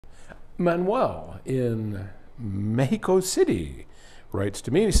Manuel in Mexico City writes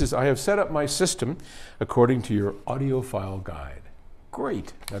to me and he says, I have set up my system according to your audiophile guide.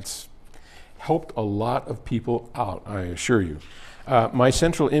 Great. That's helped a lot of people out, I assure you. My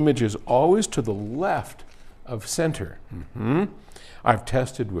central image is always to the left of center. I've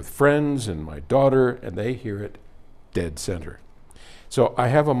tested with friends and my daughter, and they hear it dead center. So I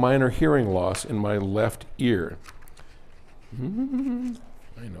have a minor hearing loss in my left ear. I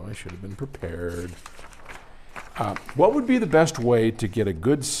know I should have been prepared. What would be the best way to get a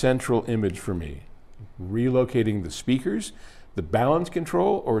good central image for me? Relocating the speakers, the balance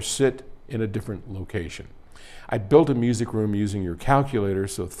control, or sit in a different location? I built a music room using your calculator,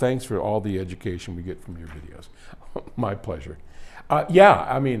 so thanks for all the education we get from your videos. My pleasure. Yeah,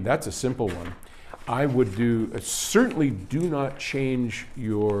 I mean, that's a simple one. I would certainly do not change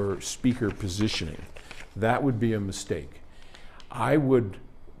your speaker positioning. That would be a mistake. I would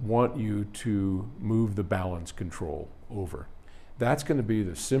want you to move the balance control over. That's going to be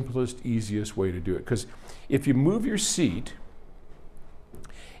the simplest, easiest way to do it. Because if you move your seat,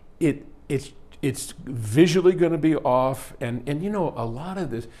 it's visually going to be off. And you know, a lot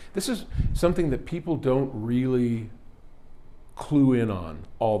of this is something that people don't really clue in on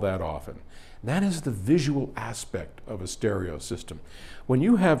all that often. That is the visual aspect of a stereo system. When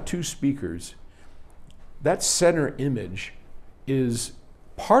you have two speakers, that center image is,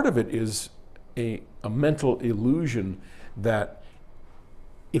 part of it is a mental illusion that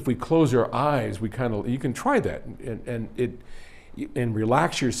if we close our eyes, you can try that and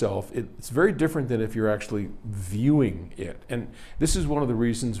relax yourself. It's very different than if you're actually viewing it. And this is one of the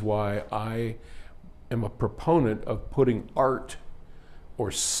reasons why I am a proponent of putting art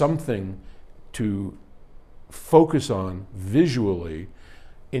or something to focus on visually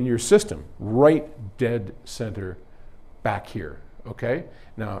in your system, right dead center back here, okay?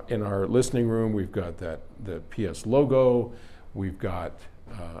 Now, in our listening room, we've got the PS logo, we've got,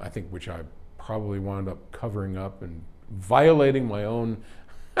 I think, which I probably wound up covering up and violating my own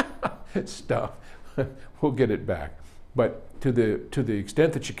stuff. We'll get it back. But to the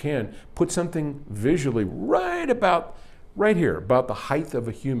extent that you can, put something visually right here, about the height of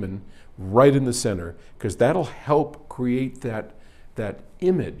a human, right in the center, because that'll help create that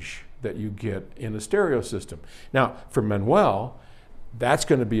image that you get in a stereo system. Now, for Manuel, that's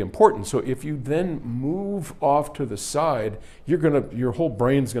going to be important. So if you then move off to the side, your whole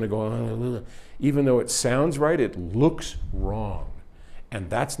brain's going to go, even though it sounds right, it looks wrong. And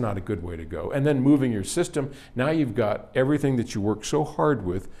that's not a good way to go. And then moving your system, now you've got everything that you worked so hard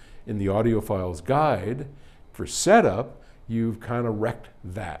with in the Audiophile's guide for setup, you've kind of wrecked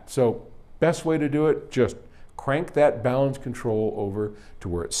that. So best way to do it, just crank that balance control over to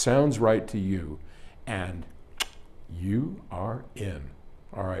where it sounds right to you, and you are in.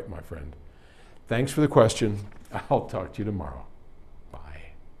 All right, my friend. Thanks for the question. I'll talk to you tomorrow.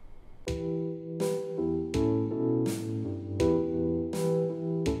 Bye.